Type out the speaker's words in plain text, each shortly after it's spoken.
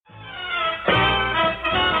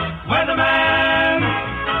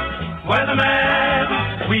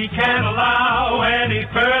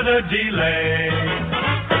a delay.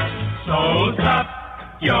 So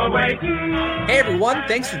stop your waiting. Hey everyone,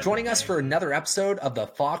 thanks for joining us for another episode of the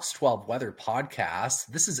Fox 12 Weather Podcast.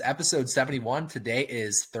 This is episode 71. Today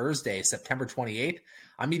is Thursday, September 28th.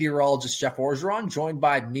 I'm meteorologist Jeff Orgeron, joined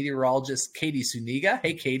by meteorologist Katie Suniga.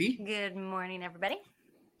 Hey, Katie. Good morning, everybody.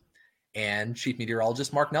 And chief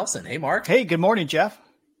meteorologist Mark Nelson. Hey, Mark. Hey, good morning, Jeff.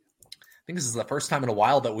 I think this is the first time in a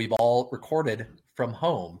while that we've all recorded from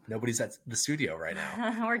home. Nobody's at the studio right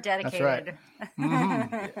now. We're dedicated. That's right.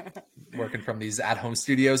 Mm-hmm. Working from these at-home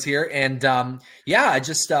studios here. And I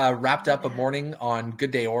just wrapped up a morning on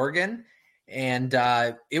Good Day, Oregon. And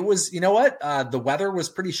it was, you know what? The weather was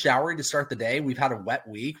pretty showery to start the day. We've had a wet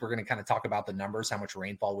week. We're going to kind of talk about the numbers, how much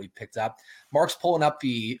rainfall we picked up. Mark's pulling up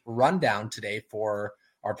the rundown today for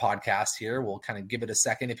our podcast here. We'll kind of give it a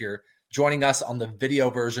second. If you're joining us on the video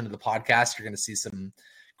version of the podcast, you're going to see some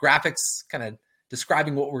graphics kind of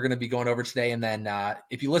describing what we're going to be going over today. And then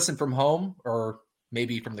if you listen from home or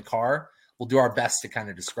maybe from the car, we'll do our best to kind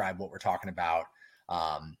of describe what we're talking about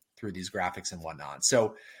through these graphics and whatnot.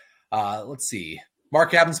 So let's see.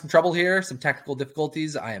 Mark, having some trouble here, some technical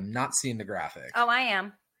difficulties. I am not seeing the graphic. Oh, I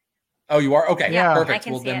am. Oh, you are? Okay, yeah, perfect. I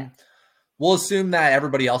can see it. We'll assume that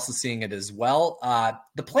everybody else is seeing it as well.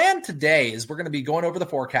 The plan today is we're going to be going over the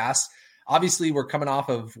forecast. Obviously, we're coming off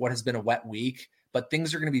of what has been a wet week, but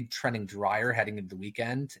things are going to be trending drier heading into the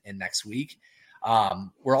weekend and next week.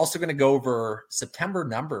 We're also going to go over September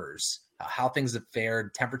numbers, how things have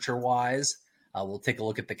fared temperature-wise. We'll take a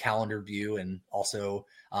look at the calendar view and also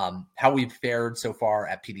how we've fared so far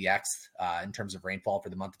at PDX in terms of rainfall for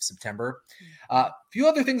the month of September. A few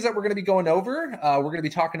other things that we're going to be going over. We're going to be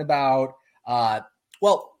talking about,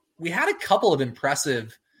 we had a couple of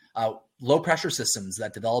impressive low pressure systems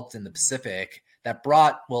that developed in the Pacific that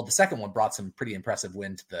the second one brought some pretty impressive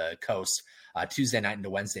wind to the coast Tuesday night into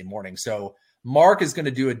Wednesday morning. So Mark is going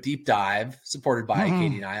to do a deep dive supported by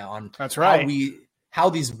Katie and I on That's right. how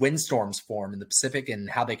these windstorms form in the Pacific and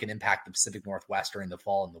how they can impact the Pacific Northwest during the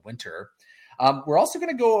fall and the winter. We're also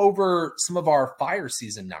going to go over some of our fire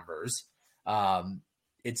season numbers.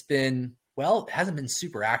 It hasn't been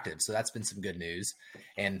super active, so that's been some good news.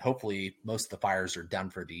 And hopefully most of the fires are done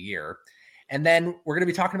for the year. And then we're going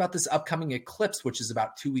to be talking about this upcoming eclipse, which is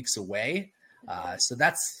about 2 weeks away. So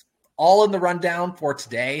that's all in the rundown for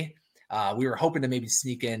today. We were hoping to maybe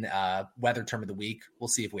sneak in weather term of the week. We'll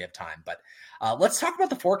see if we have time. But let's talk about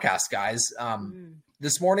the forecast, guys.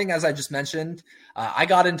 This morning, as I just mentioned, I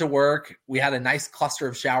got into work. We had a nice cluster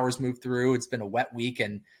of showers move through. It's been a wet week,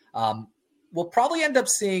 and we'll probably end up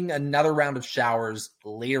seeing another round of showers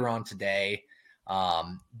later on today.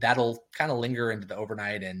 That'll kind of linger into the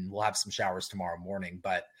overnight, and we'll have some showers tomorrow morning.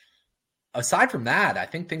 But aside from that, I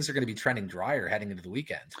think things are going to be trending drier heading into the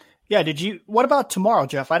weekend. Yeah. What about tomorrow,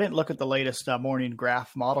 Jeff? I didn't look at the latest morning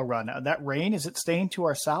graph model run. That rain, is it staying to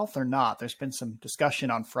our south or not? There's been some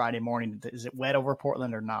discussion on Friday morning. Is it wet over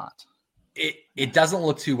Portland or not? It doesn't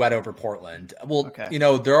look too wet over Portland. Well, okay.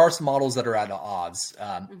 There are some models that are at odds.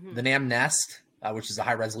 The NAM Nest, which is a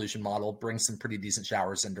high resolution model, brings some pretty decent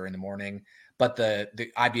showers in during the morning. But the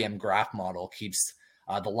IBM graph model keeps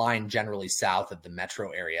the line generally south of the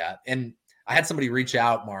metro area. And I had somebody reach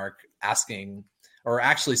out, Mark, asking, or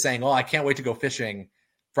actually saying, I can't wait to go fishing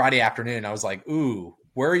Friday afternoon. I was like, ooh,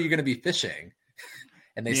 where are you going to be fishing?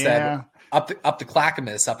 And they said up to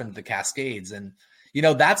Clackamas, up into the Cascades. And,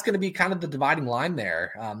 that's going to be kind of the dividing line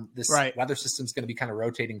there. This weather system is going to be kind of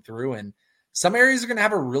rotating through, and some areas are going to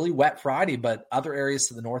have a really wet Friday, but other areas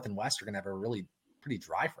to the north and west are going to have a really pretty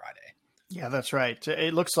dry Friday. Yeah, that's right.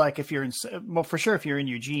 It looks like if you're for sure, if you're in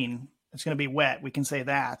Eugene, it's going to be wet. We can say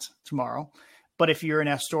that tomorrow. But if you're in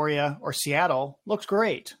Astoria or Seattle, looks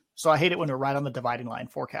great. So I hate it when we're right on the dividing line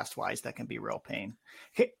forecast wise. That can be real pain.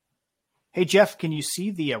 Hey, Jeff, can you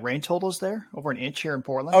see the rain totals there over an inch here in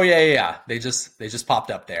Portland? Oh, yeah. They just popped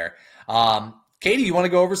up there. Katie, you want to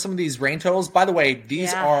go over some of these rain totals? By the way,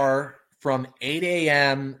 these are from 8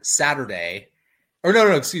 a.m. Saturday. Or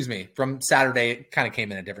no, excuse me. From Saturday, it kind of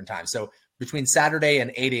came in at different times. So between Saturday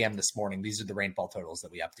and 8 a.m. this morning, these are the rainfall totals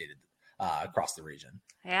that we updated across the region.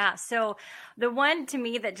 Yeah. So the one to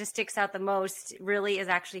me that just sticks out the most really is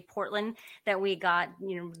actually Portland, that we got,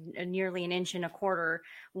 nearly an inch and a quarter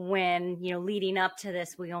when, leading up to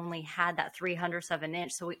this, we only had that 3/100 of an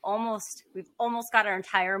inch. So we've almost got our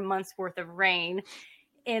entire month's worth of rain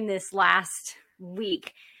in this last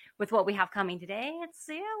week. With what we have coming today, it's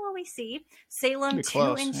what we see. Salem,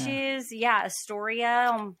 2 inches. Yeah.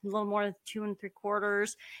 Astoria, a little more than 2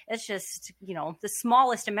 3/4. It's just, the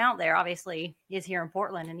smallest amount there obviously is here in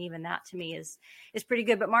Portland. And even that to me is pretty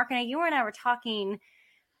good. But Mark and I, you and I were talking,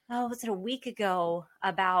 was it a week ago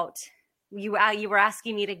about you were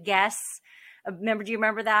asking me to guess. Do you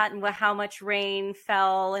remember that, and how much rain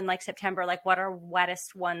fell in like September, like what our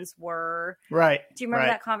wettest ones were? Right. Do you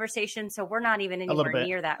remember that conversation? So we're not even anywhere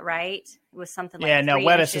near that, right? It was something like 3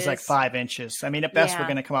 wettest inches. is like 5 inches. I mean, at best, we're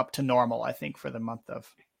going to come up to normal, I think, for the month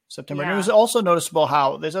of September. And it was also noticeable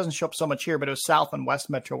how this doesn't show up so much here, but it was South and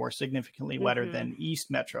West Metro were significantly wetter than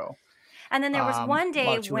East Metro. And then there was one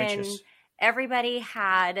day when everybody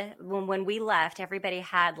had, when we left, everybody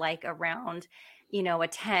had like around, a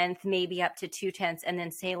tenth, maybe up to 2/10, and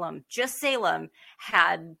then Salem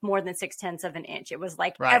had more than 6/10 of an inch. It was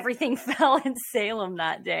like everything fell in Salem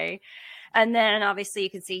that day. And then obviously you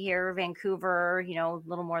can see here, Vancouver, a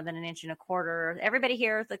little more than 1.25 inches. Everybody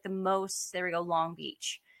here, like the most, there we go, Long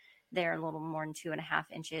Beach. They're a little more than 2.5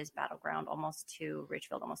 inches, Battleground almost 2,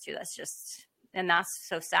 Richfield almost 2. That's just, and that's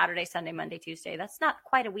so Saturday, Sunday, Monday, Tuesday. That's not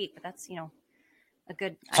quite a week, but that's, a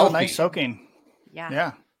good. Nice soaking.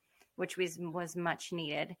 Yeah. Which was much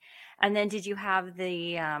needed. And then did you have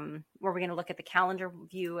the, were we going to look at the calendar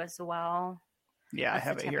view as well? Yeah, I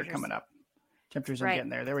have it here coming up. Temperatures are getting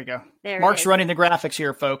there. There we go. There Mark's running the graphics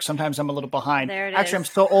here, folks. Sometimes I'm a little behind. There it Actually, is.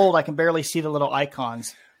 I'm so old I can barely see the little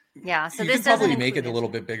icons. Yeah, so you this could probably doesn't make it a little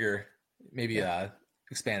bit bigger. Maybe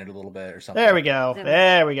expand it a little bit or something. There we go.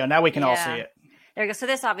 There we go. Now we can all see it. There we go. So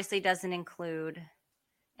this obviously doesn't include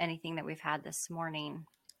anything that we've had this morning.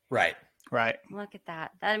 Right. Look at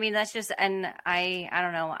that. I mean, that's just, and I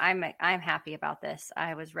don't know. I'm happy about this.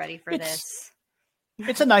 I was ready for this.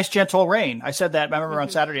 It's a nice gentle rain. I said that. I remember on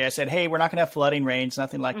Saturday, I said, hey, we're not going to have flooding rains,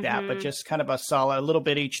 nothing like that, but just kind of a solid, a little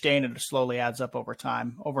bit each day, and it slowly adds up over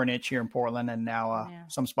time, over an inch here in Portland, and now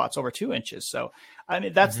some spots over 2 inches. So, I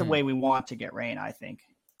mean, that's the way we want to get rain, I think.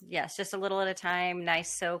 Yes, just a little at a time.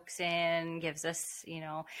 Nice soaks in, gives us,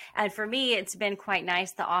 and for me, it's been quite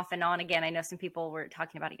nice the off and on. Again, I know some people were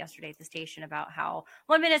talking about it yesterday at the station about how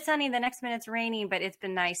 1 minute sunny, the next minute's raining, but it's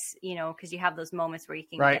been nice, because you have those moments where you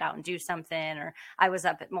can get out and do something. Or I was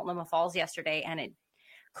up at Multnomah Falls yesterday and it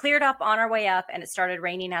cleared up on our way up and it started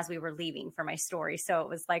raining as we were leaving for my story. So it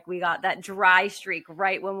was like we got that dry streak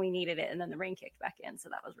right when we needed it, and then the rain kicked back in. So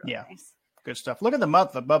that was really nice. Good stuff. Look at the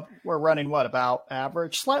month above. We're running about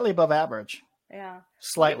average, slightly above average. Yeah,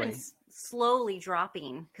 slightly. Slowly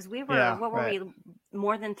dropping because we were we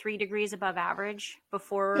more than 3 degrees above average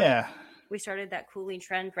before we started that cooling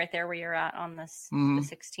trend right there where you're at on this the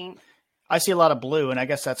 16th. I see a lot of blue, and I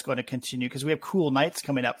guess that's going to continue because we have cool nights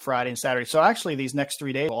coming up Friday and Saturday. So actually, these next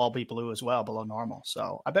 3 days will all be blue as well, below normal.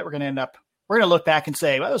 So I bet we're going to look back and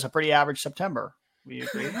say, well, it was a pretty average September. Will you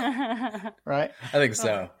agree? Right? I think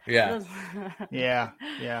so. Yeah.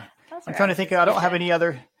 Yeah. I'm trying to think. I don't have any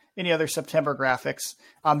other September graphics.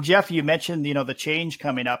 Jeff, you mentioned, the change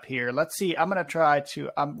coming up here. Let's see. I'm going to try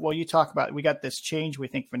to, you talk about, we got this change we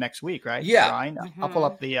think for next week, right? Yeah. Ryan? I'll pull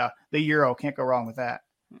up the Euro. Can't go wrong with that.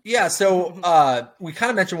 Yeah. So we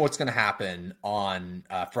kind of mentioned what's going to happen on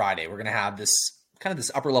Friday. We're going to have this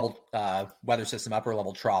upper level weather system, upper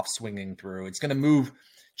level trough swinging through. It's going to move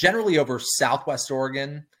generally over Southwest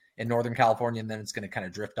Oregon and Northern California, and then it's going to kind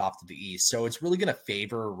of drift off to the east. So it's really going to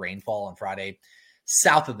favor rainfall on Friday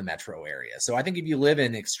south of the metro area. So I think if you live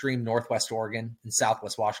in extreme Northwest Oregon and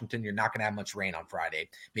Southwest Washington, you're not going to have much rain on Friday.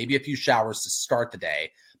 Maybe a few showers to start the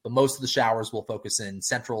day, but most of the showers will focus in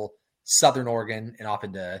central Southern Oregon and off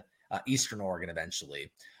into Eastern Oregon eventually.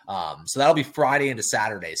 So that'll be Friday into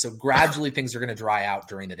Saturday. So gradually things are going to dry out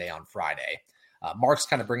during the day on Friday. Mark's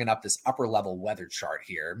kind of bringing up this upper level weather chart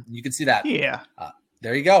here. You can see that. Yeah.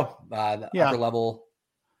 There you go. Upper level.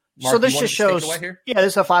 Mark, so this just shows, here? This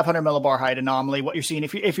is a 500 millibar height anomaly. What you're seeing,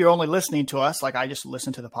 if you're only listening to us, like I just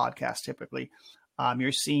listen to the podcast typically,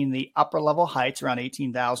 you're seeing the upper level heights around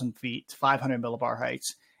 18,000 feet, 500 millibar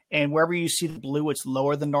heights. And wherever you see the blue, it's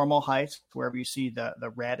lower than normal heights. Wherever you see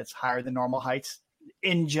the red, it's higher than normal heights.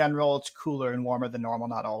 In general, it's cooler and warmer than normal,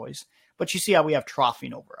 not always. But you see how we have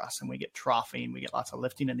troughing over us, and we get troughing. We get lots of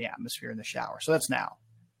lifting in the atmosphere in the shower. So that's now.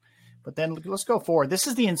 But then let's go forward. This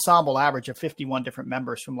is the ensemble average of 51 different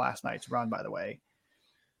members from last night's run, by the way.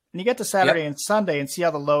 And you get to Saturday and Sunday and see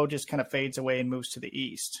how the low just kind of fades away and moves to the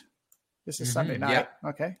east. This is Sunday night. Yep.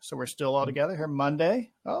 Okay, so we're still all together here.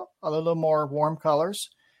 Monday, a little more warm colors.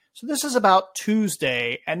 So this is about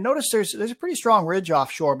Tuesday. And notice there's a pretty strong ridge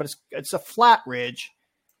offshore, but it's a flat ridge.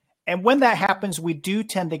 And when that happens, we do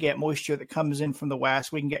tend to get moisture that comes in from the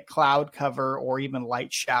west. We can get cloud cover or even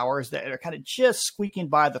light showers that are kind of just squeaking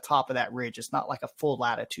by the top of that ridge. It's not like a full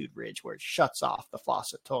latitude ridge where it shuts off the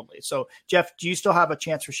faucet totally. So, Jeff, do you still have a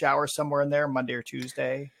chance for showers somewhere in there, Monday or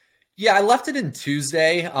Tuesday? Yeah, I left it in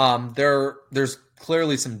Tuesday. There's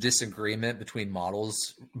clearly some disagreement between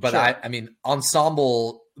models, but sure. I mean,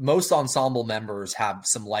 ensemble most ensemble members have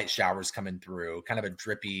some light showers coming through, kind of a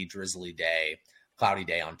drippy, drizzly day, cloudy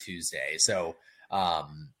day on Tuesday. So,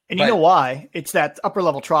 and you know why? It's that upper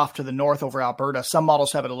level trough to the north over Alberta. Some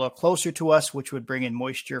models have it a little closer to us, which would bring in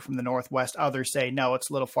moisture from the northwest. Others say, no, it's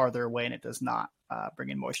a little farther away and it does not bring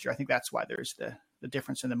in moisture. I think that's why there's the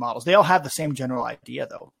difference in the models. They all have the same general idea,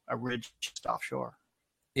 though, a ridge just offshore.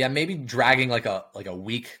 Yeah, maybe dragging like a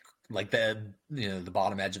weak, like the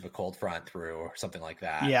bottom edge of a cold front through or something like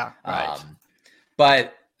that. Yeah, right.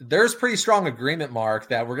 But there's pretty strong agreement, Mark,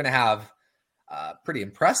 that we're going to have pretty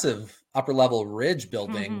impressive upper level ridge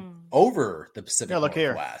building over the Pacific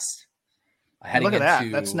Northwest. Heading look at that.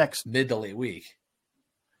 Into that's next mid to late week.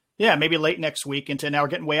 Yeah, maybe late next week into now we're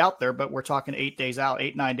getting way out there, but we're talking 9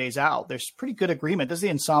 days out. There's pretty good agreement. This is the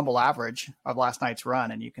ensemble average of last night's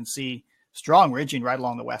run, and you can see strong ridging right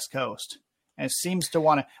along the West Coast. And it seems to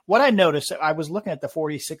want to, what I noticed, I was looking at the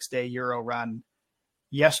 46-day Euro run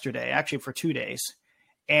yesterday, actually for 2 days,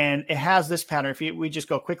 and it has this pattern. If we just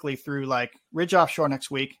go quickly through like ridge offshore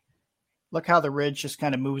next week, look how the ridge just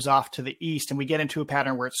kind of moves off to the east, and we get into a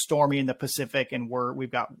pattern where it's stormy in the Pacific and we've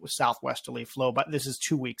got southwesterly flow, but this is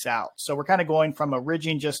 2 weeks out. So we're kind of going from a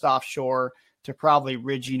ridging just offshore to probably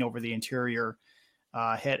ridging over the interior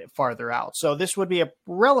head farther out. So this would be a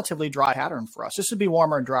relatively dry pattern for us. This would be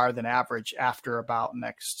warmer and drier than average after about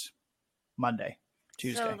next Monday,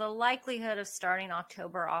 Tuesday. So the likelihood of starting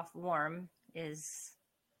October off warm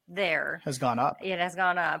has gone up. It has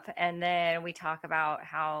gone up. And then we talk about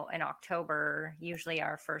how in October, usually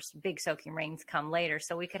our first big soaking rains come later.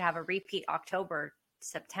 So we could have a repeat October,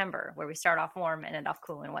 September, where we start off warm and end off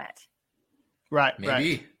cool and wet. Right. Maybe.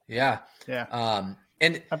 Right. Yeah. Yeah.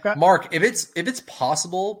 And Mark, if it's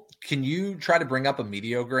possible, can you try to bring up a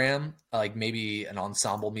meteogram, like maybe an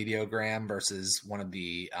ensemble meteogram versus one of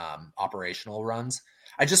the operational runs?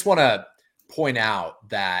 I just want to point out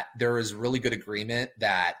that there is really good agreement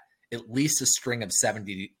that at least a string of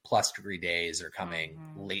 70 plus degree days are coming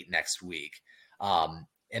late next week.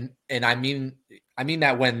 And I mean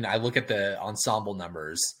that when I look at the ensemble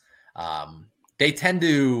numbers, they tend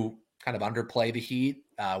to kind of underplay the heat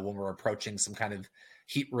when we're approaching some kind of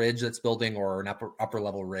heat ridge that's building or an upper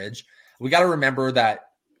level ridge. We got to remember that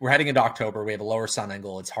we're heading into October. We have a lower sun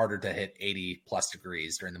angle. It's harder to hit 80 plus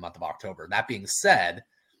degrees during the month of October. That being said,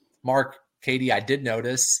 Mark, Katie, I did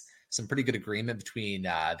notice some pretty good agreement between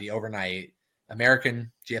the overnight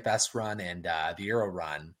American GFS run and the Euro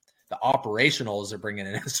run. The operationals are bringing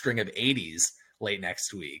in a string of 80s late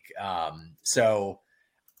next week. So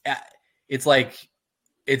it's like,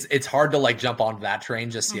 it's hard to like jump onto that train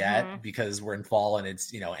just yet because we're in fall and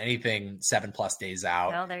it's, anything 7+ days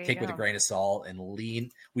out, take with a grain of salt and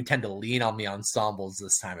lean. We tend to lean on the ensembles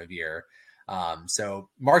this time of year. So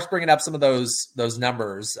Mark's bringing up some of those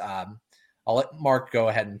numbers. I'll let Mark go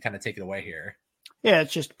ahead and kind of take it away here. Yeah,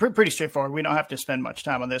 it's just pretty straightforward. We don't have to spend much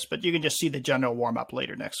time on this, but you can just see the general warm up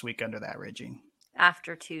later next week under that ridging.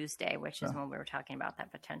 After Tuesday, which is when we were talking about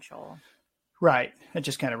that potential. Right. It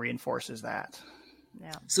just kind of reinforces that.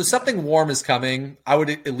 Yeah. So something warm is coming. I would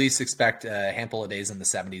at least expect a handful of days in the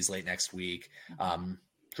 70s late next week.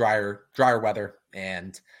 Drier weather.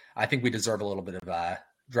 And I think we deserve a little bit of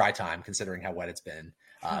dry time considering how wet it's been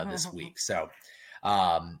this week. So,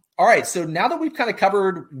 all right. So now that we've kind of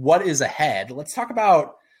covered what is ahead, let's talk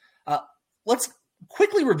about, let's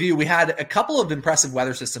quickly review. We had a couple of impressive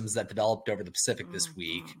weather systems that developed over the Pacific this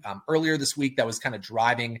week. Earlier this week, that was kind of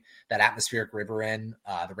driving that atmospheric river in,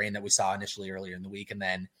 the rain that we saw initially earlier in the week. And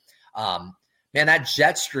then, that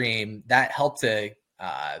jet stream that helped to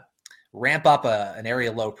ramp up an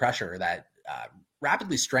area of low pressure that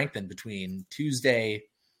rapidly strengthened between Tuesday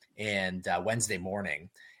and Wednesday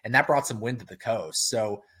morning. And that brought some wind to the coast.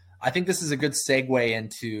 So I think this is a good segue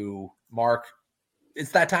into, Mark,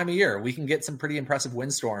 it's that time of year. We can get some pretty impressive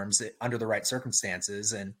windstorms under the right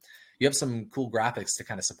circumstances. And you have some cool graphics to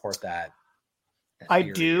kind of support that. I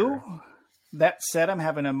do. Here. That said, I'm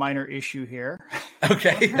having a minor issue here.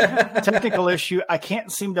 Okay. Technical issue. I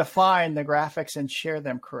can't seem to find the graphics and share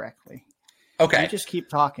them correctly. Okay. You just keep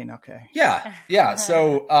talking. Okay. Yeah. Yeah.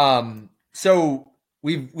 So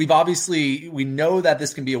we've obviously, we know that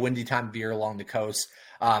this can be a windy time of year along the coast.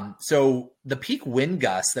 So the peak wind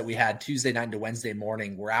gusts that we had Tuesday night to Wednesday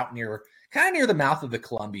morning were out near the mouth of the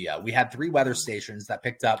Columbia. We had 3 weather stations that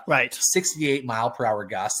picked up 68 mile per hour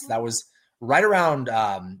gusts. That was right around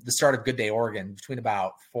the start of Good Day, Oregon, between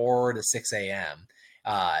about 4 to 6 a.m.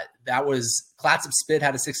 That was Clatsop Spit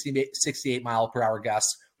had a 68 mile per hour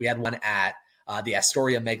gust. We had one at the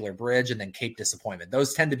Astoria Megler Bridge, and then Cape Disappointment.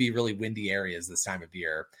 Those tend to be really windy areas this time of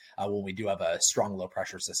year when we do have a strong low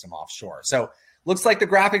pressure system offshore. So looks like the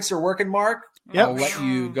graphics are working, Mark. Yep. I'll let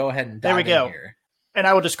you go ahead and dive there we go. in here. And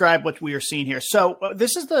I will describe what we are seeing here. So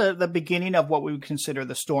this is the beginning of what we would consider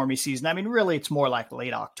the stormy season. I mean, really, it's more like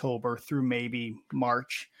late October through maybe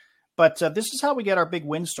March. But this is how we get our big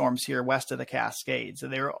windstorms here west of the Cascades.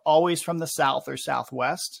 They're always from the south or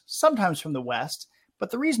southwest, sometimes from the west. But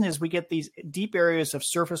the reason is we get these deep areas of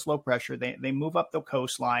surface low pressure. They move up the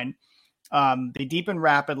coastline. They deepen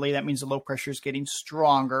rapidly. That means the low pressure is getting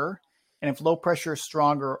stronger. And if low pressure is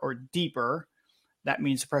stronger or deeper, that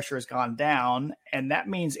means the pressure has gone down, and that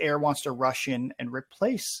means air wants to rush in and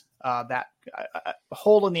replace that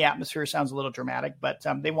hole in the atmosphere. Sounds a little dramatic, but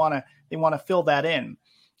they want to fill that in.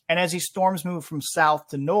 And as these storms move from south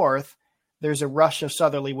to north, there's a rush of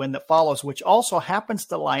southerly wind that follows, which also happens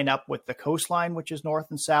to line up with the coastline, which is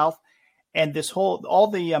north and south, and all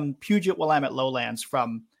the Puget Willamette lowlands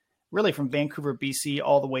from Vancouver, BC,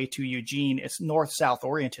 all the way to Eugene. It's north-south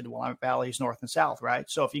oriented. Willamette Valley is north and south, right?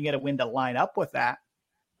 So if you get a wind to line up with that,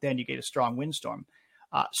 then you get a strong windstorm.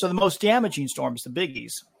 So the most damaging storms, the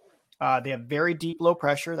biggies, they have very deep low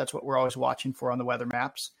pressure. That's what we're always watching for on the weather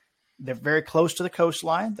maps. They're very close to the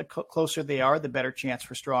coastline. The closer they are, the better chance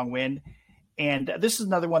for strong wind. And this is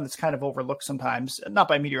another one that's kind of overlooked sometimes, not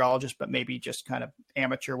by meteorologists, but maybe just kind of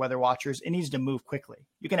amateur weather watchers. It needs to move quickly.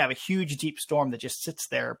 You can have a huge, deep storm that just sits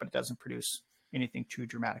there, but it doesn't produce anything too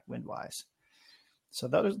dramatic wind-wise. So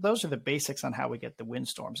those are the basics on how we get the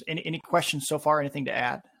windstorms. Any questions so far? Anything to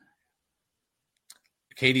add?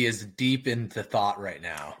 Katie is deep into thought right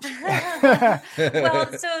now.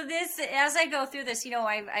 Well, so as I go through this,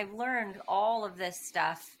 I've learned all of this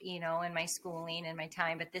stuff, in my schooling and my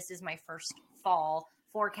time, but this is my first fall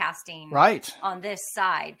forecasting on this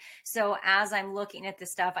side. So as I'm looking at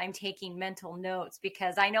this stuff, I'm taking mental notes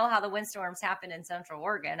because I know how the windstorms happen in Central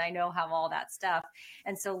Oregon. I know how all that stuff.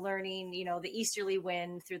 And so learning, the easterly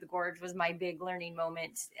wind through the gorge was my big learning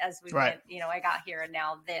moment as we went, I got here, and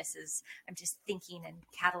now I'm just thinking and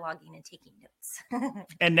cataloging and taking notes.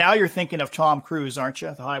 And now you're thinking of Tom Cruise, aren't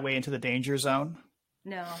you? The Highway into the Danger Zone.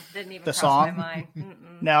 No, didn't even the cross song? my mind.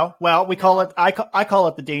 Mm-mm. No, well, we call it. I call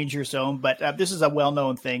it the danger zone, but this is a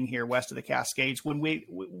well-known thing here west of the Cascades. When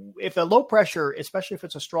if a low pressure, especially if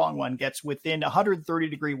it's a strong one, gets within 130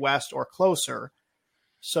 degree west or closer,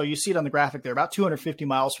 so you see it on the graphic there, about 250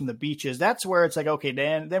 miles from the beaches. That's where it's like, okay,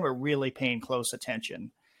 then we're really paying close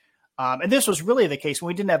attention. And this was really the case when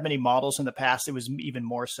we didn't have many models in the past. It was even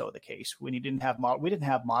more so the case when we didn't have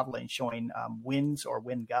modeling showing winds or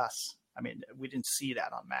wind gusts. I mean, we didn't see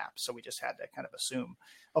that on maps, so we just had to kind of assume,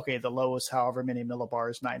 okay, the low is however many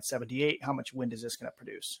millibars, 978. How much wind is this going to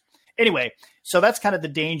produce? Anyway, so that's kind of the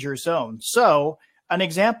danger zone. So an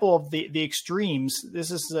example of the extremes,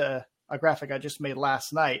 this is a graphic I just made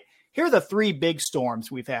last night. Here are the three big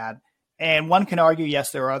storms we've had. And one can argue,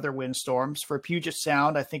 yes, there are other windstorms. For Puget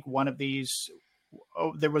Sound, I think one of these,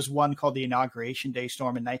 there was one called the Inauguration Day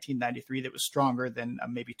storm in 1993 that was stronger than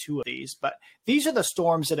maybe two of these. But these are the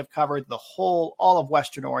storms that have covered all of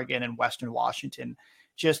Western Oregon and Western Washington,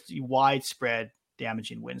 just widespread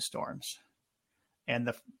damaging windstorms.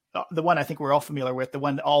 And the one I think we're all familiar with, the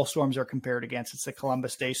one all storms are compared against, it's the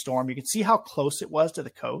Columbus Day storm. You can see how close it was to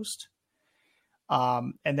the coast.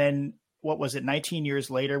 And then, what was it, 19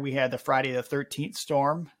 years later, we had the Friday the 13th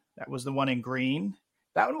storm. That was the one in green.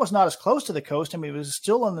 That one was not as close to the coast. I mean, it was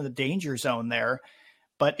still in the danger zone there,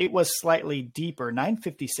 but it was slightly deeper,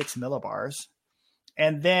 956 millibars.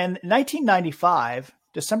 And then 1995,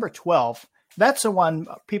 December 12th, that's the one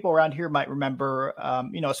people around here might remember.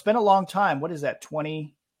 It's been a long time. What is that,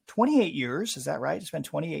 28 years? Is that right? It's been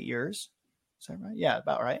 28 years. Is that right? Yeah,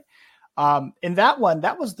 about right. In that one,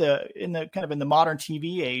 that was in the modern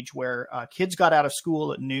TV age where kids got out of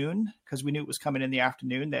school at noon because we knew it was coming in the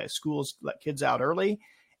afternoon. The schools let kids out early.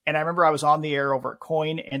 And I remember I was on the air over at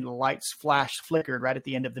Coyne and the lights flickered right at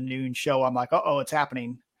the end of the noon show. I'm like, oh, it's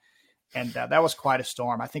happening. And that was quite a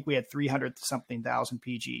storm. I think we had 300-something thousand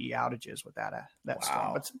PGE outages with that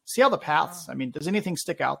storm. But see how the paths, I mean, does anything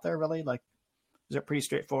stick out there really? Like, is it pretty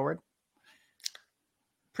straightforward?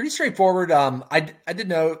 Pretty straightforward. I did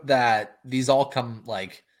note that these all come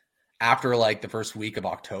after the first week of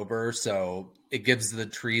October, so it gives the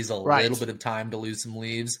trees a little bit of time to lose some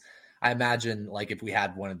leaves. I imagine if we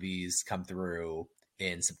had one of these come through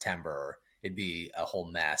in September, it'd be a whole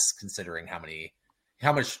mess considering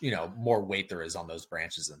how much more weight there is on those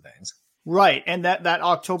branches and things. Right, and that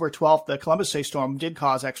October 12th, the Columbus Day storm did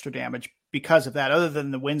cause extra damage. because of that, other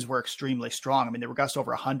than the winds were extremely strong. I mean, there were gusts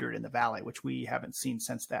over 100 in the valley, which we haven't seen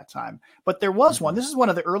since that time. But there was one. This is one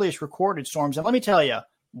of the earliest recorded storms. And let me tell you,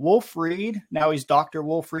 Wolf Reed, now he's Dr.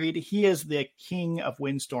 Wolf Reed. He is the king of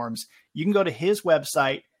windstorms. You can go to his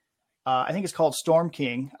website. I think it's called Storm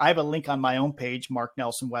King. I have a link on my own page,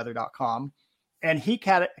 marknelsonweather.com. And he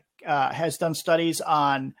has done studies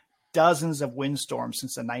on dozens of windstorms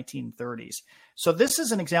since the 1930s. So this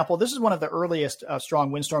is an example. This is one of the earliest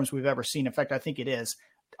strong windstorms we've ever seen. In fact, I think it is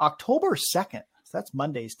October 2nd. So that's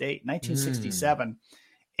Monday's date, 1967.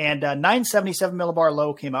 And 977 millibar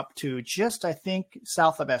low came up to just, I think,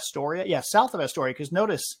 south of Astoria. Yeah, south of Astoria. Because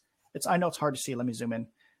notice, I know it's hard to see. Let me zoom in.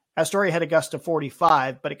 Astoria had a gust of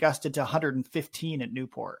 45, but it gusted to 115 at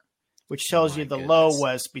Newport, which tells you the low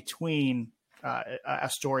was between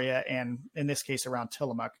Astoria and, in this case, around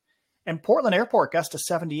Tillamook. And Portland Airport gust to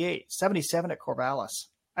 78, 77 at Corvallis.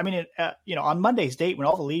 I mean, on Monday's date when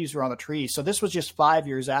all the leaves were on the trees. So this was just 5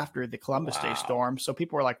 years after the Columbus Day storm. So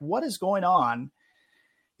people were like, what is going on?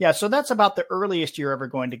 Yeah, so that's about the earliest you're ever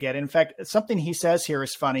going to get. In fact, something he says here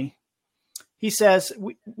is funny. He says,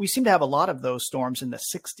 we seem to have a lot of those storms in the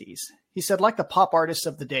 60s. He said, like the pop artists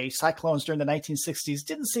of the day, cyclones during the 1960s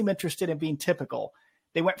didn't seem interested in being typical.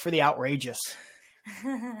 They went for the outrageous.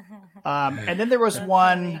 And then there was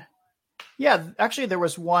one... Funny. Yeah, actually, there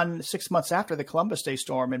was one 6 months after the Columbus Day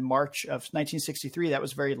storm in March of 1963. That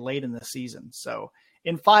was very late in the season. So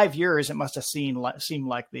in 5 years, it must have seemed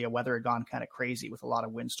like the weather had gone kind of crazy with a lot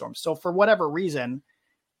of windstorms. So for whatever reason,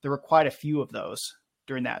 there were quite a few of those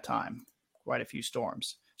during that time, quite a few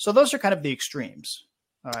storms. So those are kind of the extremes.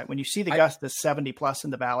 All right, when you see the gust of 70 plus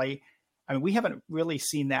in the valley, I mean, we haven't really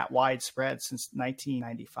seen that widespread since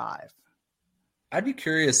 1995. I'd be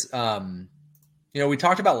curious. We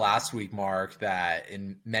talked about last week, Mark, that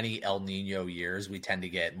in many El Nino years, we tend to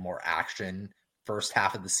get more action first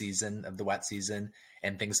half of the season, of the wet season,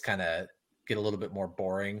 and things kind of get a little bit more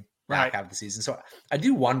boring back half of the season. So I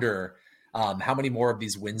do wonder how many more of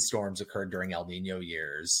these windstorms occurred during El Nino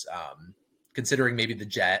years, considering maybe the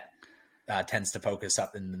jet tends to focus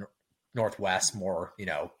up in the Northwest more,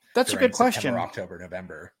 That's a good question. September, October,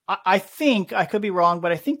 November. I think, I could be wrong,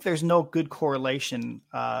 but I think there's no good correlation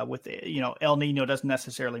with, El Nino doesn't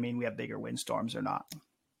necessarily mean we have bigger windstorms or not.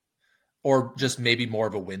 Or just maybe more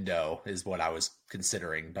of a window is what I was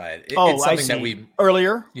considering. But it's something that we...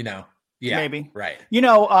 Earlier? Yeah. Maybe. Right.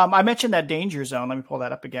 I mentioned that danger zone. Let me pull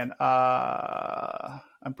that up again.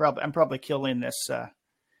 I'm probably killing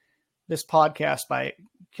this podcast by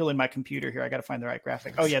killing my computer here. I got to find the right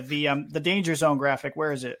graphic. Oh yeah. The danger zone graphic.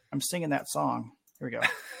 Where is it? I'm singing that song. Here we go.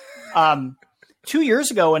 2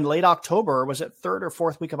 years ago in late October, was it 3rd or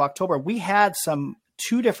 4th week of October? We had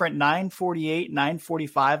two different 948,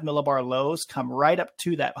 945 millibar lows come right up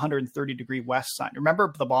to that 130 degree west side.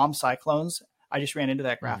 Remember the bomb cyclones? I just ran into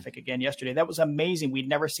that graphic again yesterday. That was amazing. We'd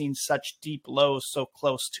never seen such deep lows so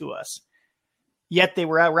close to us. Yet they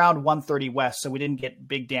were around 130 west, so we didn't get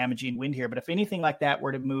big damaging wind here. But if anything like that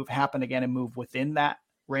were to happen again and move within that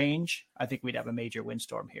range, I think we'd have a major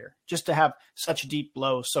windstorm here. Just to have such deep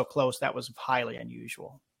lows so close, that was highly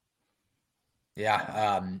unusual.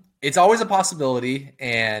 Yeah, it's always a possibility,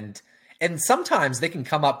 and sometimes they can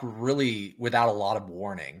come up really without a lot of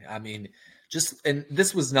warning. I mean, and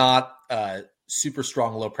this was not a super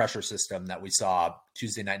strong low pressure system that we saw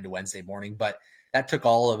Tuesday night into Wednesday morning, but that took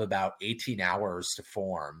all of about 18 hours to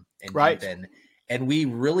form and deepen. And we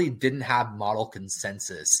really didn't have model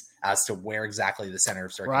consensus as to where exactly the center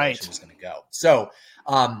of circulation was going to go. So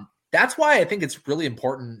that's why I think it's really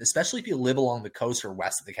important, especially if you live along the coast or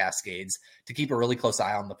west of the Cascades, to keep a really close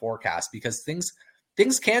eye on the forecast, because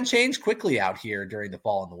things can change quickly out here during the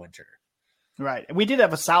fall and the winter. Right. We did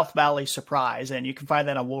have a South Valley surprise, and you can find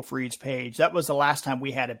that on Wolf Reed's page. That was the last time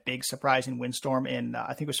we had a big surprising windstorm in, I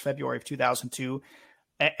think it was February of 2002.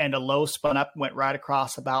 And a low spun up, went right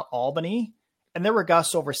across about Albany. And there were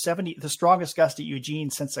gusts over 70, the strongest gust at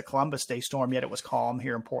Eugene since the Columbus Day storm, yet it was calm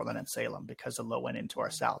here in Portland and Salem because the low went into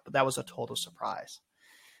our south. But that was a total surprise.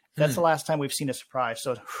 That's the last time we've seen a surprise.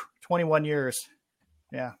 So 21 years.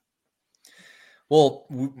 Yeah. Well,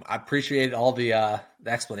 I appreciate all the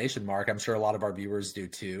explanation, Mark. I'm sure a lot of our viewers do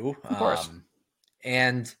too. Of course.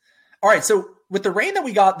 And all right, so with the rain that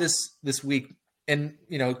we got this week, and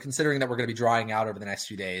considering that we're going to be drying out over the next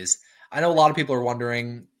few days, I know a lot of people are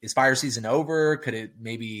wondering: is fire season over? Could it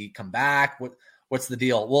maybe come back? What's the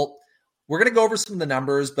deal? Well, we're going to go over some of the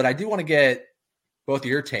numbers, but I do want to get both of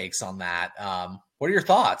your takes on that. What are your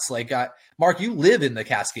thoughts? Like, Mark, you live in the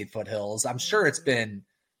Cascade foothills. I'm sure it's been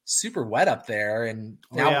super wet up there, and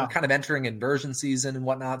now we're kind of entering inversion season and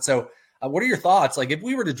whatnot. So what are your thoughts? Like, if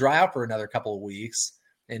we were to dry out for another couple of weeks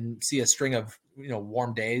and see a string of,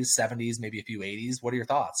 warm days, 70s, maybe a few 80s. What are your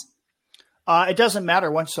thoughts? It doesn't matter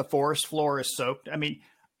once the forest floor is soaked. I mean,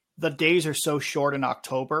 the days are so short in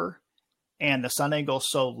October and the sun angle is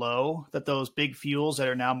so low that those big fuels that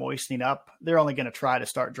are now moistening up, they're only going to try to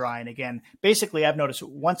start drying again. Basically, I've noticed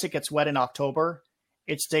once it gets wet in October,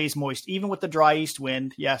 it stays moist. Even with the dry east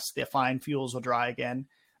wind, yes, the fine fuels will dry again.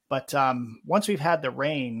 But once we've had the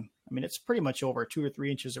rain, I mean, it's pretty much over 2 or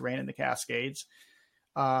 3 inches of rain in the Cascades.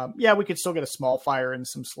 We could still get a small fire and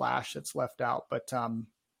some slash that's left out. But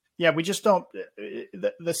we just don't,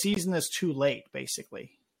 the season is too late,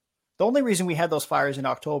 basically. The only reason we had those fires in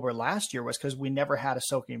October last year was because we never had a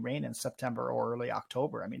soaking rain in September or early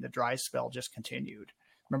October. I mean, the dry spell just continued.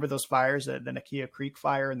 Remember those fires, the Nakia Creek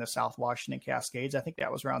fire in the South Washington Cascades? I think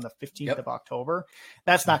that was around the 15th of October.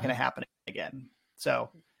 That's not going to happen again. So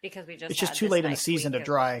because it's just too late in the season to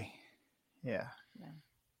dry. Yeah.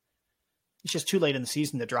 It's just too late in the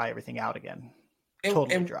season to dry everything out again.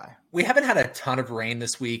 Totally dry. We haven't had a ton of rain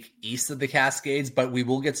this week east of the Cascades, but we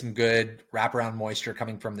will get some good wraparound moisture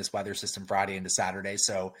coming from this weather system Friday into Saturday.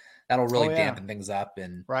 So that'll really dampen things up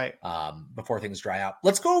and before things dry out.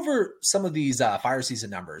 Let's go over some of these fire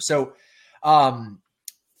season numbers. So in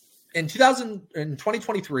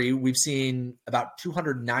 2023, we've seen about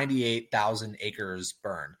 298,000 acres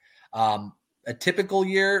burned. A typical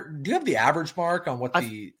year, do you have the average, Mark, on what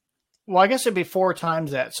Well, I guess it'd be 4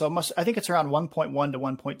 times that. So I think it's around 1.1 to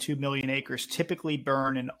 1.2 million acres typically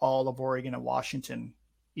burn in all of Oregon and Washington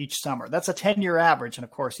each summer. That's a 10-year average. And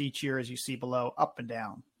of course, each year, as you see below, up and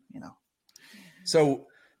down, So,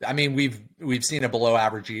 I mean, we've seen a below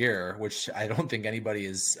average year, which I don't think anybody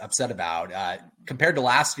is upset about. Compared to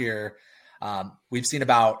last year, we've seen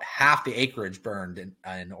about half the acreage burned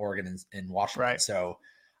in Oregon and in Washington. Right. So,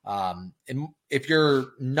 and if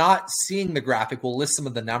you're not seeing the graphic, we'll list some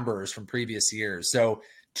of the numbers from previous years. So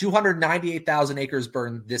 298,000 acres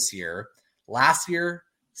burned this year. Last year,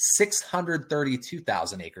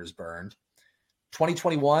 632,000 acres burned.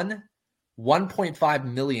 2021, 1.5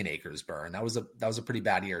 million acres burned. That was a pretty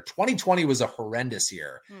bad year. 2020 was a horrendous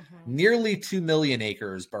year. Nearly 2 million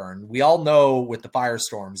acres burned. We all know with the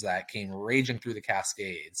firestorms that came raging through the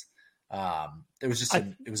Cascades, it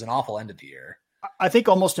was an awful end of the year. I think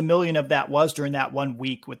almost 1 million of that was during that 1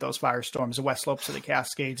 week with those firestorms, the west slopes of the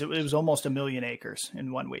Cascades. It was almost 1 million acres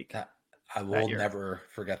in 1 week. I will never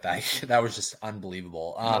forget that. That was just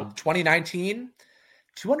unbelievable. 2019,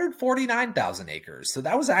 249,000 acres. So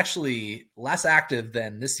that was actually less active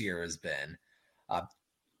than this year has been.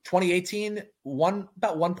 2018,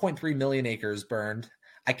 about 1.3 million acres burned.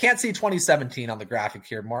 I can't see 2017 on the graphic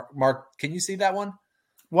here. Mark, can you see that one?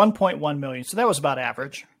 1.1 million. So that was about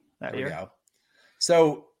average that year. There we go.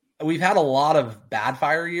 So we've had a lot of bad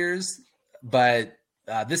fire years, but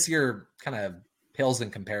this year kind of pales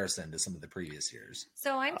in comparison to some of the previous years.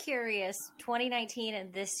 So I'm curious, 2019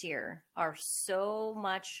 and this year are so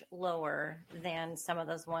much lower than some of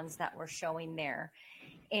those ones that we're showing there.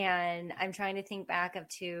 And I'm trying to think back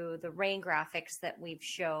to the rain graphics that we've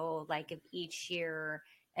showed, like of each year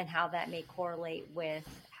and how that may correlate with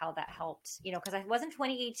how that helped, because wasn't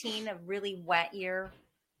 2018 a really wet year?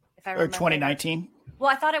 If I remember, or 2019.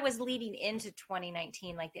 Well, I thought it was leading into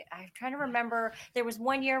 2019. I'm trying to remember. There was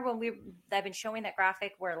one year when I've been showing that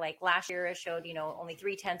graphic where last year it showed, only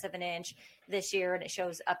 0.3 of an inch. This year, and it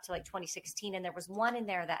shows up to 2016. And there was one in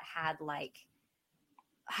there that had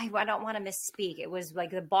I don't want to misspeak. It was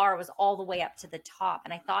the bar was all the way up to the top.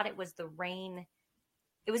 And I thought it was the rain.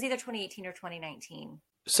 It was either 2018 or 2019.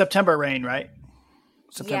 September rain, right?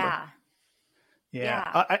 September.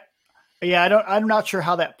 Yeah. I'm not sure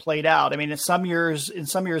how that played out. I mean, in some years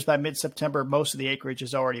by mid-September, most of the acreage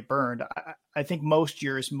is already burned. I think most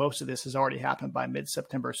years, most of this has already happened by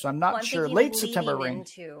mid-September. So I'm not sure. Late September rain.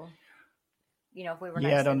 If we were.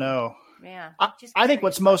 I don't know. Yeah. I think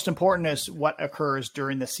what's most important is what occurs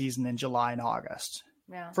during the season in July and August.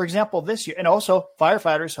 Yeah. For example, this year, and also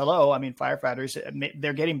firefighters. Firefighters,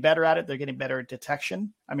 they're getting better at it. They're getting better at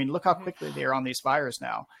detection. I mean, look how quickly they're on these fires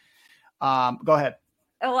now. Go ahead.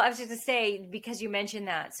 Oh, well, I was just going to say, because you mentioned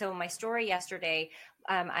that. So my story yesterday,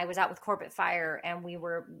 I was out with Corporate Fire and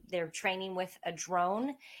they're training with a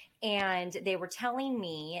drone, and they were telling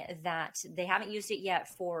me that they haven't used it yet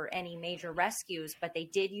for any major rescues, but they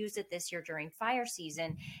did use it this year during fire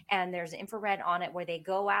season. And there's infrared on it where they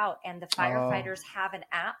go out and the firefighters have an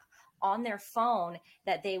app on their phone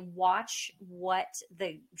that they watch what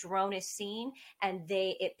the drone is seeing, and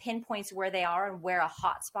it pinpoints where they are and where a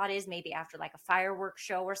hot spot is, maybe after a fireworks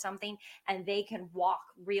show or something, and they can walk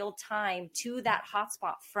real time to that hot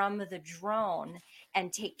spot from the drone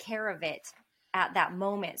and take care of it at that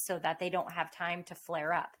moment so that they don't have time to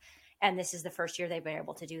flare up. And this is the first year they've been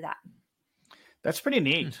able to do that. That's pretty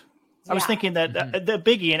neat. I was thinking that the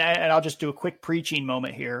biggie, and I'll just do a quick preaching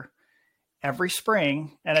moment here. Every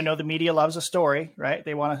spring, and I know the media loves a story, right?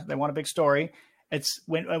 They want a big story. It's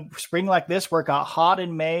when a spring like this, where it got hot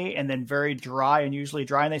in May and then very dry, and usually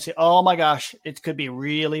dry, and they say, "Oh my gosh, it could be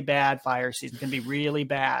really bad fire season. It can be really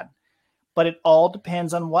bad." But it all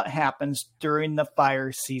depends on what happens during the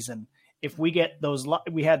fire season. If we get those,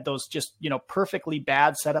 we had those just, perfectly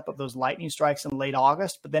bad setup of those lightning strikes in late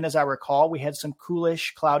August. But then, as I recall, we had some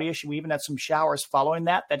coolish, cloudyish. We even had some showers following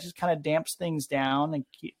that. That just kind of damps things down and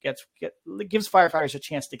gives firefighters a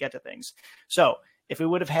chance to get to things. So if we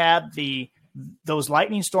would have had those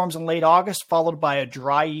lightning storms in late August followed by a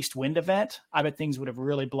dry east wind event, I bet things would have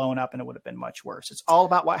really blown up and it would have been much worse. It's all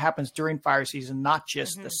about what happens during fire season, not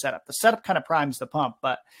just the setup. The setup kind of primes the pump,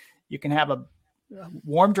 but you can have a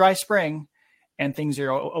warm, dry spring and things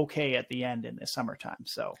are okay at the end in the summertime.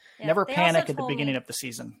 So never panic at the beginning of the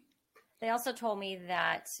season. They also told me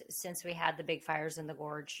that since we had the big fires in the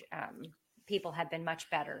gorge, people have been much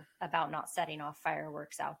better about not setting off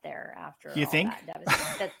fireworks out there after you all think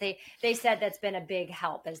that they said that's been a big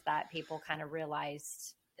help, is that people kind of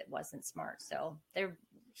realized it wasn't smart. So their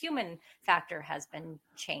human factor has been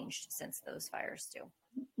changed since those fires too.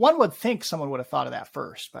 One would think someone would have thought of that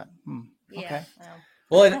first, but okay.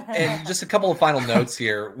 Well, and just a couple of final notes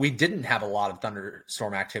here. We didn't have a lot of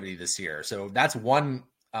thunderstorm activity this year. So that's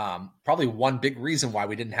probably one big reason why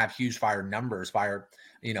we didn't have huge fire numbers,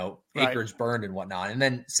 acreage burned and whatnot. And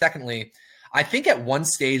then secondly, I think at one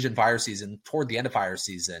stage in fire season, toward the end of fire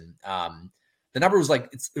season, the number was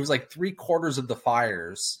it was like 3/4 of the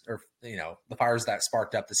fires, or, the fires that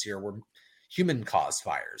sparked up this year were human caused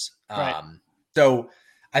fires. Right. So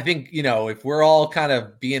I think, if we're all kind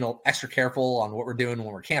of being extra careful on what we're doing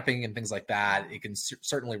when we're camping and things like that, it can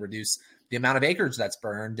certainly reduce the amount of acreage that's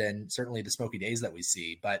burned and certainly the smoky days that we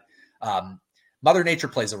see. But Mother Nature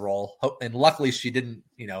plays a role, and luckily she didn't,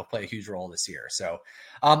 play a huge role this year. So,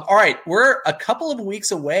 all right, we're a couple of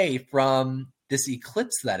weeks away from this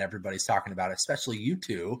eclipse that everybody's talking about, especially you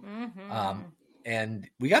two. And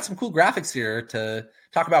we got some cool graphics here to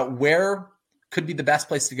talk about where could be the best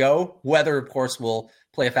place to go. Weather, of course, will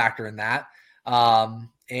play a factor in that,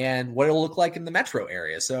 and what it'll look like in the metro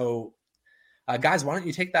area. So, guys, why don't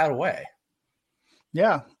you take that away?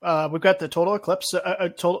 Yeah, we've got the total eclipse.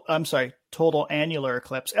 Total annular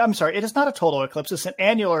eclipse. I'm sorry, it is not a total eclipse. It's an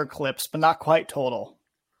annular eclipse, but not quite total.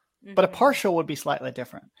 But a partial would be slightly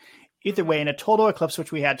different. Either way, in a total eclipse,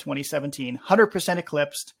 which we had 2017, 100%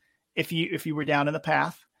 eclipsed. If you were down in the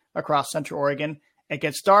path across Central Oregon, it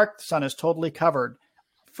gets dark. The sun is totally covered.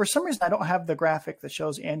 For some reason, I don't have the graphic that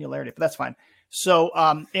shows annularity, but that's fine. So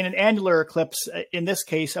in an annular eclipse, in this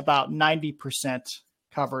case, about 90%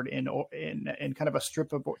 covered in kind of a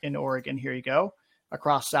strip in Oregon. Here you go,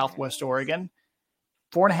 across Southwest Oregon.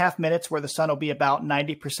 4.5 minutes where the sun will be about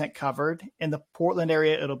 90% covered. In the Portland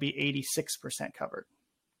area, it'll be 86% covered.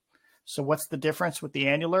 So what's the difference with the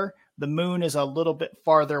annular? The moon is a little bit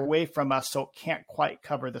farther away from us, so it can't quite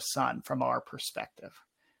cover the sun from our perspective.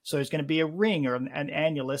 So there's going to be a ring or an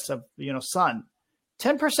annulus of, sun.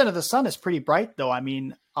 10% of the sun is pretty bright, though. I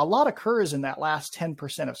mean, a lot occurs in that last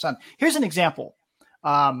 10% of sun. Here's an example.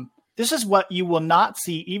 This is what you will not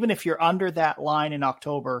see, even if you're under that line in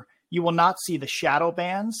October. You will not see the shadow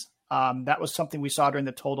bands. That was something we saw during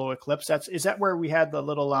the total eclipse. Is that where we had the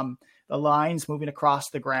little the lines moving across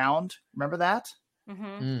the ground? Remember that?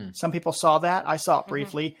 Some people saw that. I saw it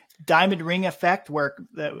briefly. Diamond ring effect, where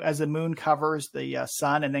as the moon covers the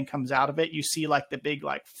sun and then comes out of it, you see like the big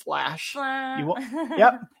flash. You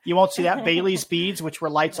won't see that. Bailey's beads, which were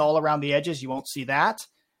lights all around the edges, you won't see that.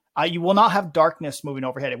 You will not have darkness moving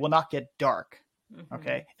overhead. It will not get dark.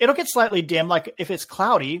 Okay. It'll get slightly dim. Like if it's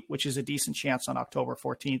cloudy, which is a decent chance on October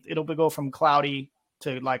 14th, it'll go from cloudy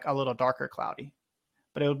to like a little darker cloudy,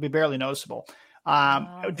 but it'll be barely noticeable.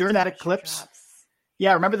 During that eclipse.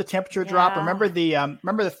 Yeah. Remember the temperature drop. Remember the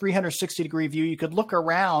 360-degree view. You could look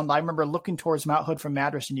around. I remember looking towards Mount Hood from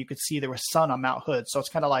Madras, and you could see there was sun on Mount Hood. So it's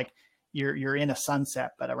kind of like you're in a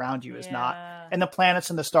sunset, but around you is not. And the planets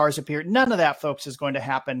and the stars appear. None of that, folks, is going to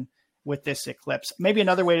happen with this eclipse. Maybe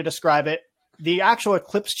another way to describe it, the actual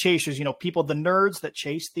eclipse chasers, people, the nerds that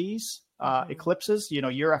chase these eclipses,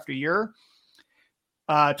 year after year.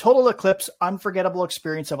 Total eclipse, unforgettable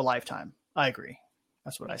experience of a lifetime. I agree.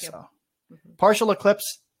 That's what I saw. Partial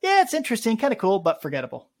eclipse, yeah, it's interesting, kind of cool, but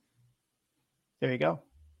forgettable. There you go.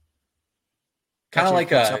 Kind of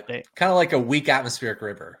like a weak atmospheric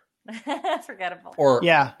river. Forgettable.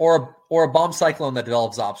 Or a bomb cyclone that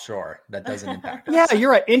develops offshore that doesn't impact us. Yeah,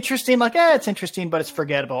 you're right. Interesting. Like, it's interesting, but it's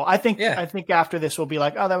forgettable. I think after this we'll be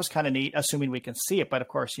like, oh, that was kind of neat, assuming we can see it. But of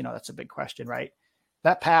course, that's a big question, right?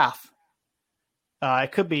 That path.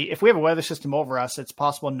 It could be, if we have a weather system over us, it's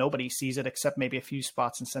possible nobody sees it except maybe a few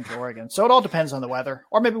spots in Central Oregon. So it all depends on the weather.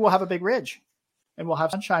 Or maybe we'll have a big ridge and we'll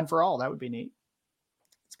have sunshine for all. That would be neat.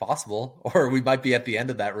 It's possible. Or we might be at the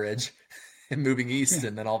end of that ridge and moving east,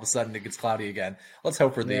 and then all of a sudden it gets cloudy again. Let's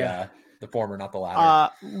hope for the former, not the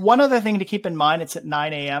latter. One other thing to keep in mind, it's at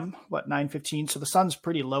 9 a.m., 9:15. So the sun's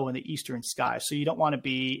pretty low in the eastern sky. So you don't want to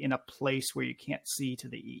be in a place where you can't see to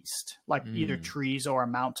the east, like either trees or a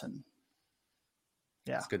mountain.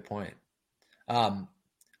 Yeah. That's a good point.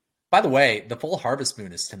 By the way, the full harvest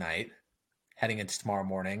moon is tonight, heading into tomorrow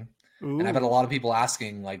morning. Ooh. And I've had a lot of people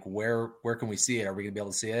asking, like, where can we see it? Are we going to be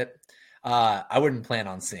able to see it? I wouldn't plan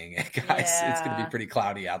on seeing it, guys. Yeah. It's going to be pretty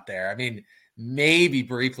cloudy out there. I mean, maybe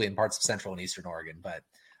briefly in parts of Central and Eastern Oregon, but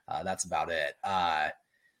that's about it.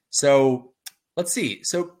 So let's see.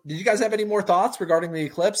 So did you guys have any more thoughts regarding the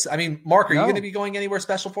eclipse? I mean, Mark, are you going to be going anywhere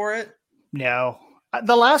special for it? No.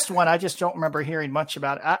 The last one, I just don't remember hearing much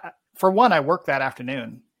about it. For one, I work that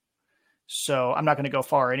afternoon, so I'm not going to go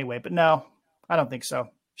far anyway. But no, I don't think so.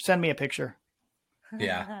 Send me a picture.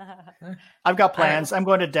 Yeah. I've got plans. I'm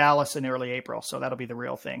going to Dallas in early April, so that'll be the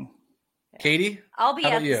real thing. Katie? I'll be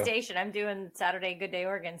at the station. I'm doing Saturday Good Day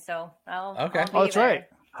Oregon, so I'll be that's there. Right.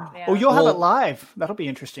 Yeah. Oh, you'll have it live. That'll be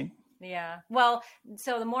interesting. Yeah. Well,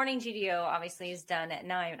 so the morning GDO obviously is done at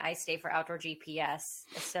 9. I stay for outdoor GPS.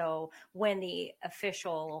 So when the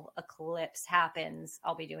official eclipse happens,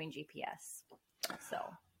 I'll be doing GPS. So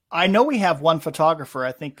I know we have one photographer.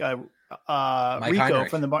 I think Mike Heinrich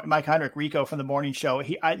from the morning show.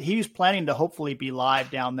 He was planning to hopefully be live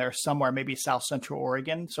down there somewhere, maybe South Central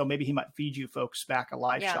Oregon. So maybe he might feed you folks back a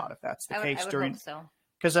live shot if that's the case. I would hope so.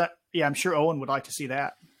 Because I'm sure Owen would like to see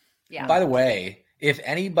that. Yeah. By the way, if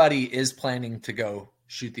anybody is planning to go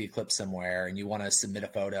shoot the eclipse somewhere and you want to submit a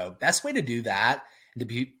photo, best way to do that and to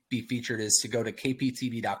be featured is to go to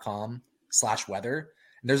kptv.com/weather.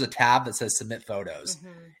 And there's a tab that says submit photos.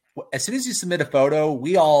 Mm-hmm. As soon as you submit a photo,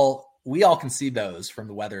 we all can see those from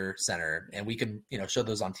the Weather Center, and we can, show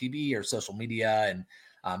those on TV or social media.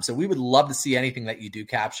 And so we would love to see anything that you do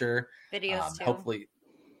capture. Videos too. Hopefully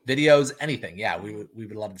videos, anything. Yeah, we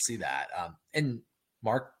would love to see that. And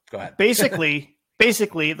Mark, go ahead. Basically,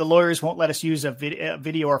 the lawyers won't let us use a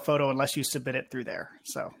video or photo unless you submit it through there.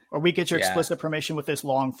 So, or we get your explicit permission with this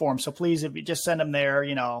long form. So please, if you just send them there,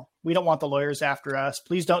 we don't want the lawyers after us.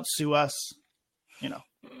 Please don't sue us.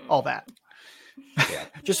 All that. Yeah.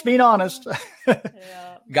 Just being honest.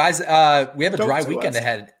 Guys, we have a dry weekend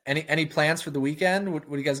ahead. Any plans for the weekend? What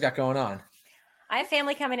do you guys got going on? I have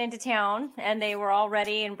family coming into town, and they were all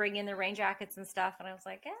ready and bringing their rain jackets and stuff. And I was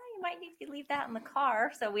like, you might need to leave that in the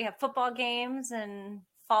car. So we have football games and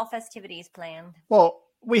fall festivities planned. Well,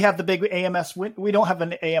 we have the big AMS. We don't have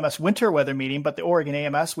an AMS winter weather meeting, but the Oregon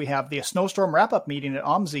AMS, we have the snowstorm wrap-up meeting at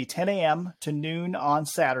OMSI, 10 a.m. to noon on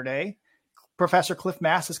Saturday. Professor Cliff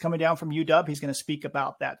Mass is coming down from UW. He's going to speak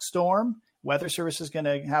about that storm. Weather Service is going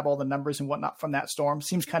to have all the numbers and whatnot from that storm.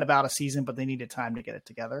 Seems kind of out of season, but they needed time to get it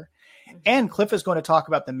together. Mm-hmm. And Cliff is going to talk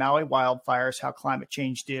about the Maui wildfires, how climate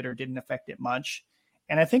change did or didn't affect it much.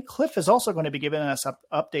 And I think Cliff is also going to be giving us an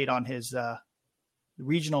update on his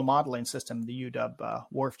regional modeling system, the UW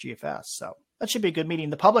WRF GFS. So that should be a good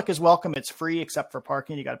meeting. The public is welcome. It's free except for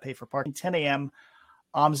parking. You got to pay for parking. 10 a.m.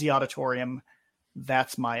 OMSI Auditorium.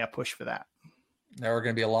 That's my push for that. There are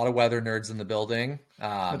going to be a lot of weather nerds in the building.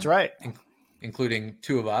 That's right. Including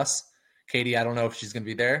two of us. Katie, I don't know if she's going to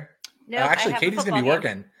be there. No, actually, Katie's going to be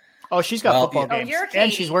working. Oh, she's got football games. You're Katie.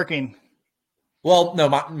 And she's working. Well, no,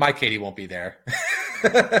 my Katie won't be there.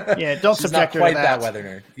 Yeah, don't she's subject not her quite to that. Weather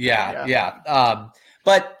nerd. Yeah.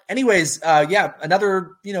 But anyways,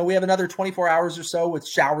 another, we have another 24 hours or so with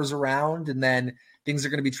showers around, and then things are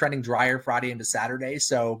going to be trending drier Friday into Saturday.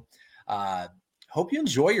 So, hope you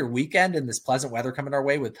enjoy your weekend and this pleasant weather coming our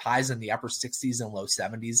way with highs in the upper 60s and low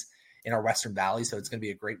 70s in our Western Valley. So it's going to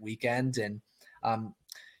be a great weekend. And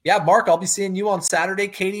Mark, I'll be seeing you on Saturday.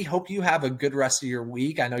 Katie, hope you have a good rest of your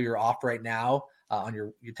week. I know you're off right now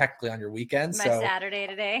you're technically on your weekend. My Saturday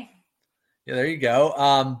today. Yeah, there you go.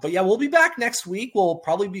 But we'll be back next week. We'll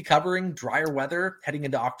probably be covering drier weather heading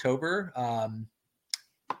into October.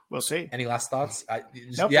 We'll see. Any last thoughts?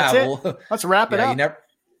 Nope, that's it. Let's wrap it up.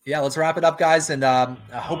 Let's wrap it up, guys, and I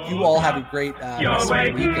hope you all have a great rest of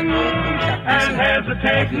the week. And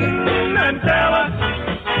hesitate and tell us,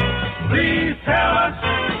 please tell us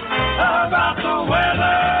about the weather.